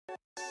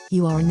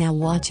You are now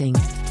watching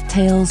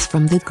Tales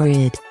from the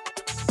Grid.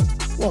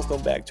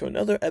 Welcome back to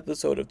another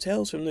episode of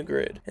Tales from the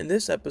Grid. In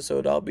this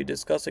episode, I'll be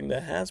discussing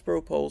the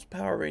Hasbro Pulse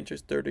Power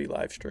Rangers 30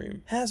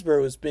 livestream.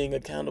 Hasbro is being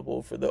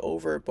accountable for the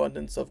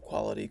overabundance of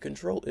quality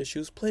control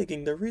issues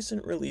plaguing the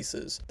recent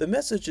releases. The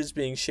message is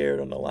being shared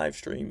on a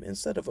livestream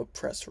instead of a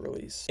press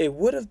release. It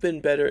would have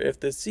been better if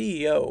the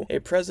CEO, a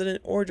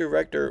president, or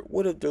director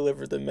would have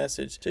delivered the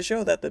message to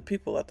show that the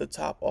people at the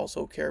top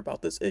also care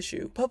about this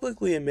issue.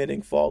 Publicly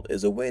admitting fault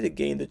is a way to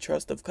gain the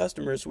trust of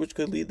customers, which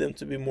could lead them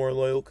to be more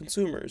loyal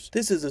consumers.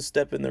 This is a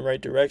step in the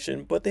right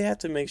direction, but they have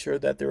to make sure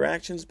that their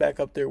actions back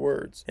up their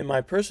words. In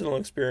my personal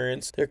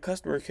experience, their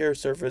customer care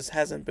service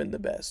hasn't been the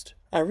best.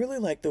 I really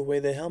like the way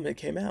the helmet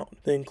came out.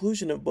 The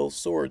inclusion of both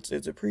swords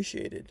is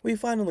appreciated. We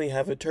finally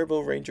have a Turbo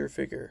Ranger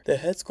figure. The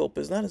head sculpt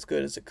is not as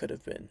good as it could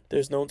have been.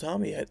 There's no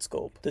Tommy head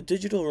sculpt. The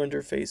digital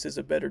render face is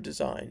a better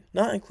design.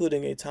 Not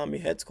including a Tommy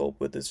head sculpt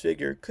with this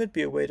figure could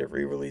be a way to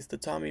re-release the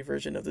Tommy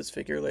version of this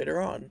figure later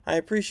on. I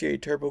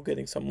appreciate Turbo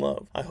getting some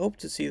love. I hope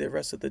to see the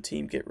rest of the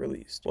team get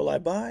released. Will I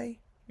buy?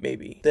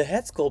 Maybe. The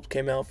head sculpt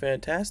came out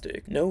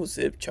fantastic. No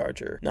zip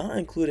charger. Not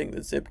including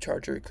the zip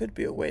charger could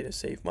be a way to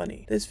save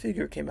money. This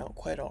figure came out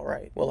quite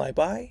alright. Will I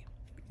buy?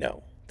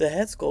 No. The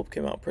head sculpt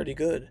came out pretty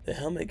good. The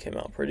helmet came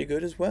out pretty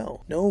good as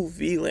well. No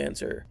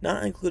V-Lancer.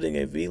 Not including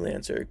a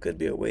V-Lancer could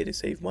be a way to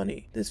save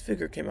money. This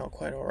figure came out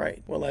quite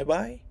alright. Will I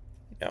buy?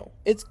 No.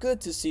 It's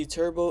good to see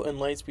Turbo and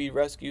Lightspeed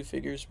rescue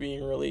figures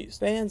being released.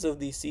 Fans of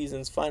these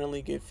seasons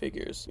finally get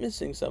figures,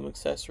 missing some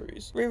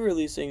accessories.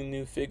 Re-releasing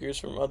new figures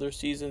from other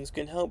seasons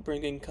can help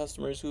bring in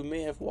customers who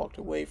may have walked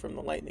away from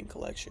the Lightning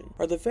collection.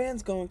 Are the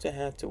fans going to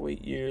have to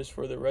wait years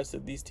for the rest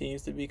of these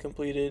teams to be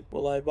completed?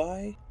 Will I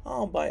buy?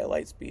 I'll buy a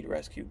Lightspeed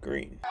Rescue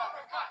Green.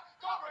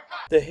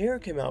 The hair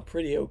came out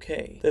pretty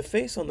okay. The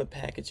face on the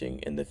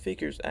packaging and the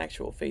figure's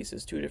actual face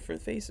is two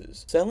different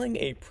faces. Selling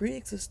a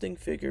pre-existing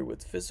figure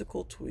with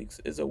physical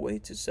tweaks is a way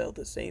to sell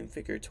the same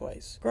figure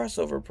twice.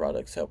 Crossover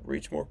products help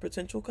reach more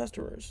potential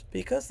customers.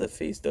 Because the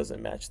face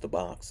doesn't match the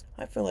box,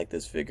 I feel like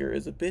this figure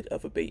is a bit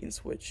of a bait and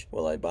switch.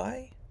 Will I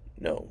buy?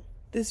 No.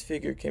 This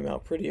figure came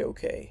out pretty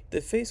okay.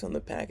 The face on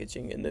the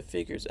packaging and the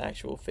figure's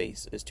actual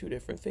face is two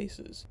different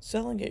faces.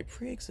 Selling a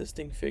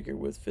pre-existing figure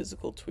with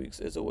physical tweaks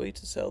is a way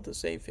to sell the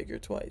same figure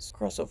twice.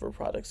 Crossover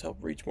products help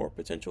reach more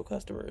potential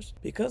customers.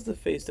 Because the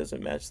face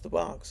doesn't match the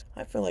box,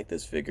 I feel like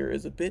this figure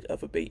is a bit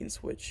of a bait and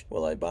switch.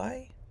 Will I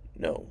buy?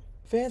 No.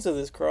 Fans of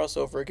this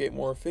crossover get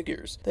more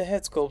figures. The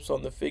head sculpts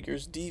on the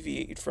figures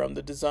deviate from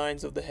the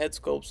designs of the head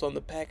sculpts on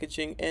the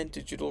packaging and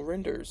digital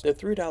renders. The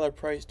 $3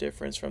 price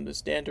difference from the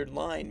standard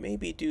line may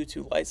be due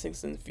to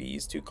licensing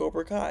fees to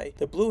Cobra Kai.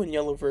 The blue and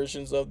yellow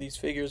versions of these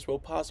figures will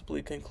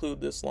possibly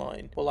conclude this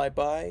line. Will I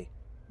buy?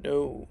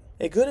 No.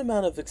 A good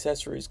amount of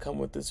accessories come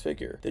with this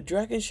figure. The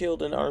dragon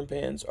shield and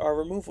armbands are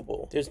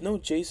removable. There's no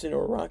Jason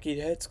or Rocky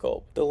head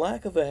sculpt. The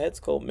lack of a head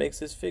sculpt makes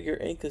this figure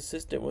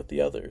inconsistent with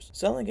the others.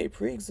 Selling a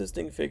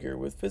pre-existing figure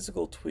with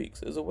physical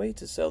tweaks is a way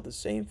to sell the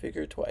same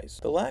figure twice.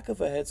 The lack of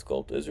a head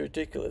sculpt is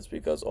ridiculous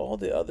because all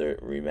the other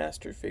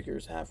remastered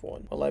figures have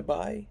one. Will I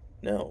buy?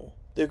 No.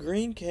 The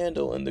green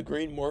candle and the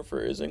green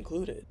morpher is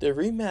included. The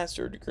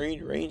remastered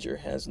Green Ranger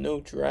has no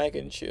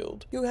dragon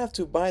shield. You have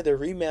to buy the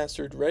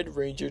remastered Red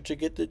Ranger to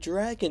get the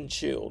dragon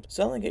shield.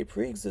 Selling a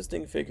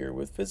pre-existing figure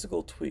with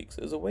physical tweaks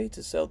is a way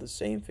to sell the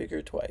same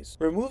figure twice.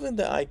 Removing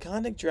the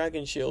iconic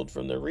dragon shield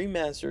from the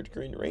remastered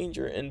Green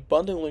Ranger and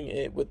bundling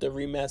it with the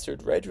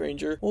remastered Red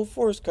Ranger will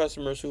force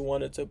customers who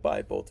wanted to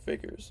buy both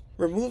figures.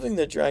 Removing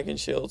the dragon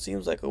shield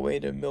seems like a way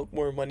to milk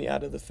more money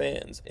out of the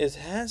fans. Is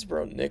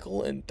Hasbro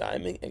nickel and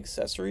diming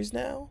accessories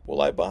now?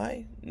 Will I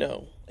buy?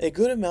 No. A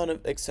good amount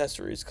of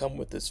accessories come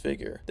with this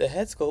figure. The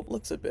head sculpt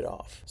looks a bit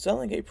off.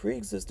 Selling a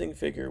pre-existing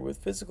figure with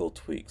physical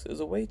tweaks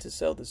is a way to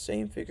sell the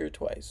same figure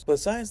twice.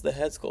 Besides the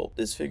head sculpt,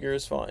 this figure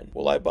is fine.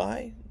 Will I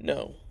buy?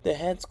 No. The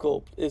head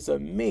sculpt is a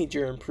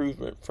major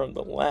improvement from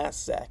the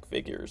last Zack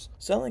figures.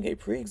 Selling a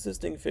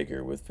pre-existing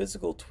figure with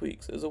physical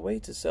tweaks is a way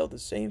to sell the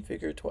same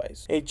figure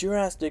twice. A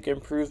drastic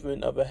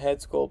improvement of a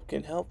head sculpt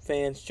can help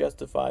fans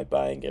justify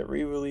buying a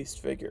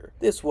re-released figure.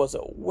 This was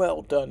a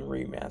well done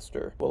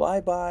remaster. Will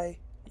I buy?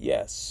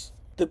 Yes.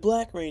 The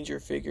Black Ranger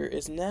figure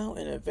is now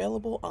an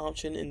available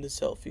option in the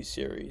Selfie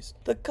series.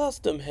 The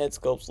custom head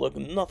sculpts look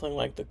nothing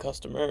like the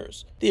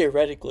customers.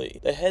 Theoretically,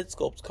 the head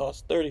sculpts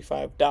cost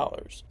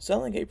 $35.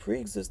 Selling a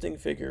pre-existing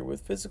figure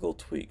with physical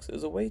tweaks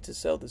is a way to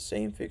sell the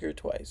same figure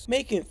twice.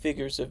 Making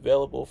figures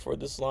available for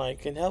this line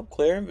can help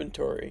clear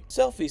inventory.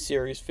 Selfie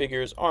series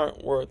figures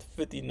aren't worth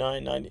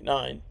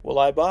 $59.99. Will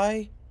I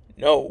buy?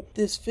 No.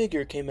 This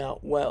figure came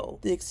out well.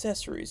 The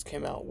accessories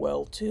came out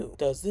well too.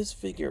 Does this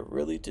figure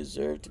really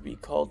deserve to be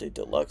called a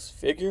deluxe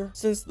figure?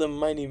 Since the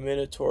Mighty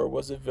Minotaur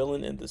was a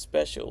villain in the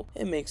special,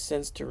 it makes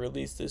sense to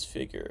release this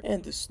figure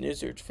and the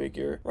Snizzard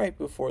figure right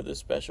before the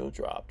special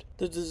dropped.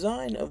 The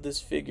design of this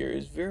figure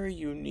is very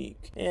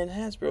unique, and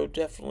Hasbro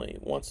definitely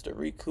wants to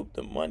recoup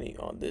the money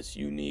on this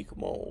unique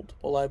mold.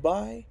 Will I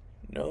buy?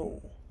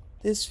 No.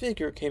 This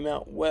figure came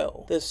out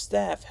well. The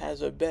staff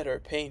has a better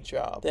paint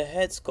job. The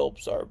head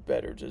sculpts are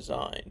better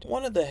designed.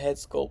 One of the head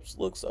sculpts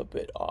looks a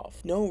bit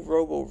off. No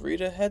Robo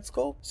Rita head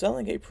sculpt?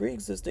 Selling a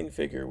pre-existing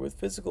figure with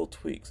physical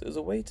tweaks is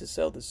a way to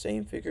sell the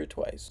same figure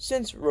twice.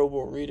 Since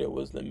Robo Rita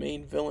was the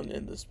main villain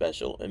in the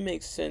special, it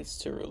makes sense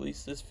to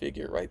release this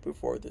figure right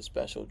before the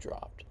special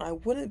dropped. I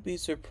wouldn't be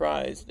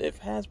surprised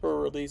if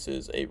Hasbro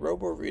releases a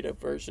Robo Rita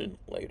version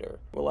later.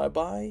 Will I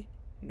buy?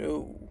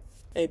 No.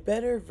 A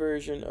better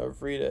version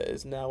of Rita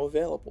is now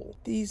available.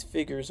 These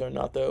figures are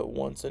not the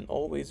once and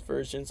always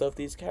versions of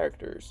these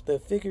characters. The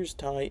figures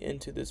tie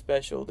into the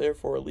special,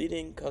 therefore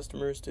leading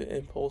customers to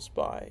impulse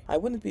buy. I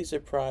wouldn't be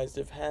surprised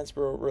if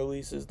Hasbro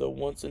releases the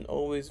once and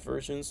always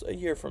versions a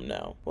year from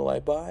now. Will I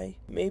buy?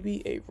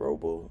 Maybe a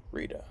Robo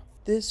Rita.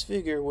 This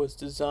figure was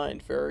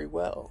designed very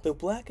well. The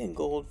black and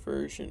gold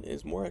version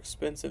is more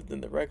expensive than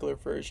the regular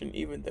version,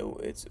 even though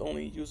it's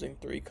only using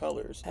 3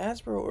 colors.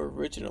 Hasbro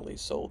originally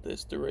sold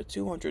this through a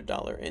 $200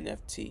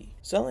 NFT.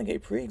 Selling a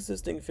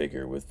pre-existing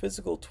figure with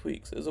physical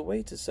tweaks is a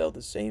way to sell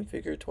the same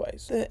figure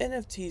twice. The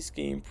NFT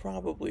scheme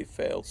probably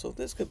failed, so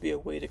this could be a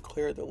way to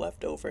clear the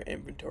leftover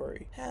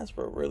inventory.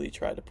 Hasbro really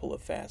tried to pull a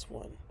fast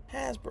one.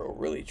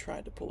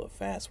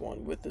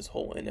 With this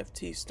whole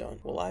NFT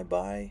stunt. Will I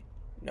buy?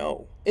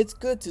 No. It's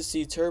good to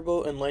see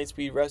Turbo and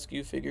Lightspeed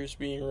rescue figures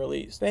being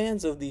released.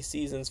 Fans of these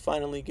seasons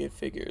finally get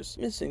figures,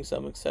 missing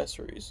some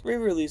accessories.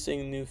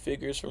 Re-releasing new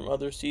figures from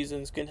other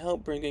seasons can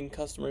help bring in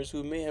customers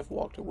who may have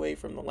walked away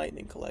from the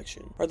Lightning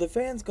collection. Are the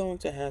fans going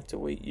to have to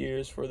wait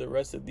years for the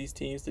rest of these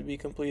teams to be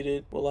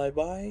completed? Will I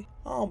buy?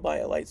 I'll buy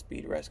a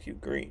Lightspeed Rescue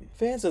Green.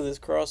 Fans of this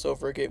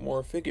crossover get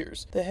more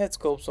figures. The head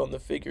sculpts on the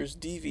figures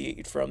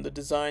deviate from the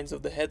designs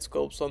of the head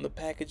sculpts on the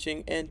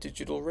packaging and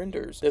digital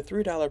renders. The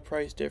 $3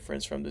 price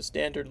difference from the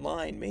standard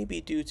line may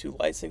be due to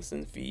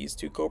licensing fees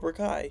to Cobra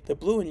Kai. The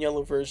blue and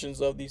yellow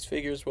versions of these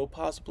figures will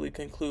possibly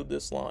conclude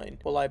this line.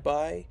 Will I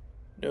buy?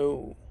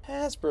 No.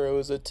 Hasbro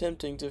is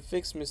attempting to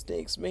fix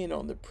mistakes made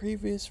on the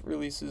previous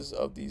releases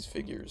of these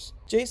figures.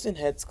 Jason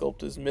head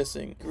sculpt is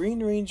missing.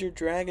 Green Ranger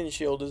Dragon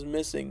Shield is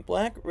missing.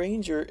 Black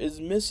Ranger is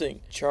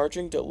missing.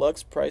 Charging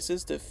deluxe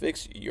prices to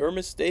fix your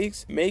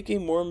mistakes,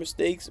 making more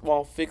mistakes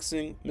while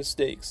fixing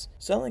mistakes.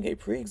 Selling a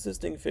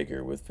pre-existing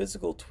figure with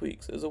physical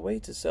tweaks is a way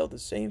to sell the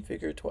same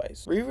figure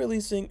twice.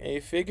 Re-releasing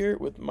a figure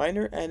with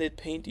minor added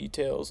paint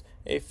details,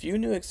 a few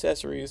new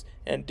accessories,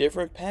 and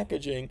different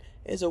packaging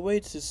is a way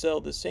to sell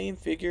the same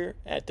figure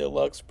at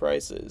deluxe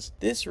prices.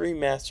 This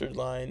remastered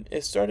line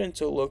is starting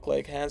to look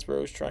like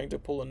Hasbro is trying to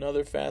pull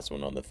another fast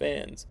one on the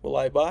fans. Will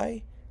I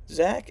buy?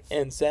 Zack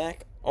and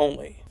Zack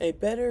only. A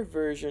better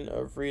version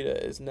of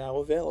Rita is now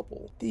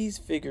available. These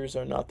figures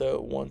are not the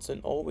once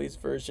and always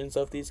versions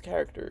of these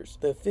characters.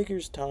 The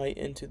figures tie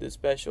into the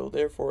special,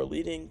 therefore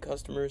leading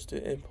customers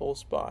to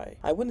impulse buy.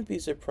 I wouldn't be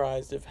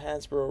surprised if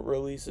Hasbro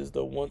releases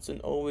the once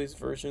and always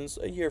versions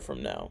a year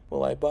from now.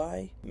 Will I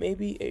buy?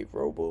 Maybe a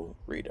Robo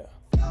Rita.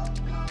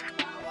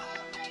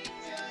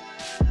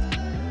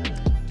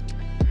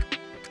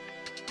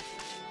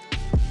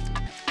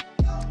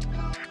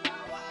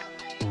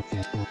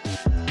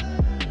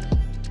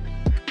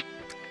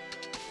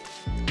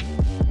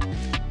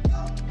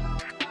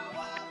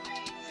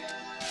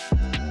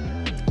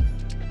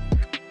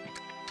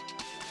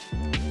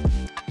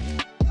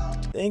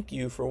 Thank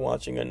you for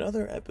watching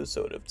another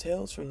episode of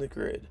Tales from the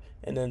Grid,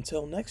 and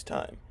until next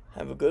time,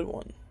 have a good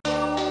one.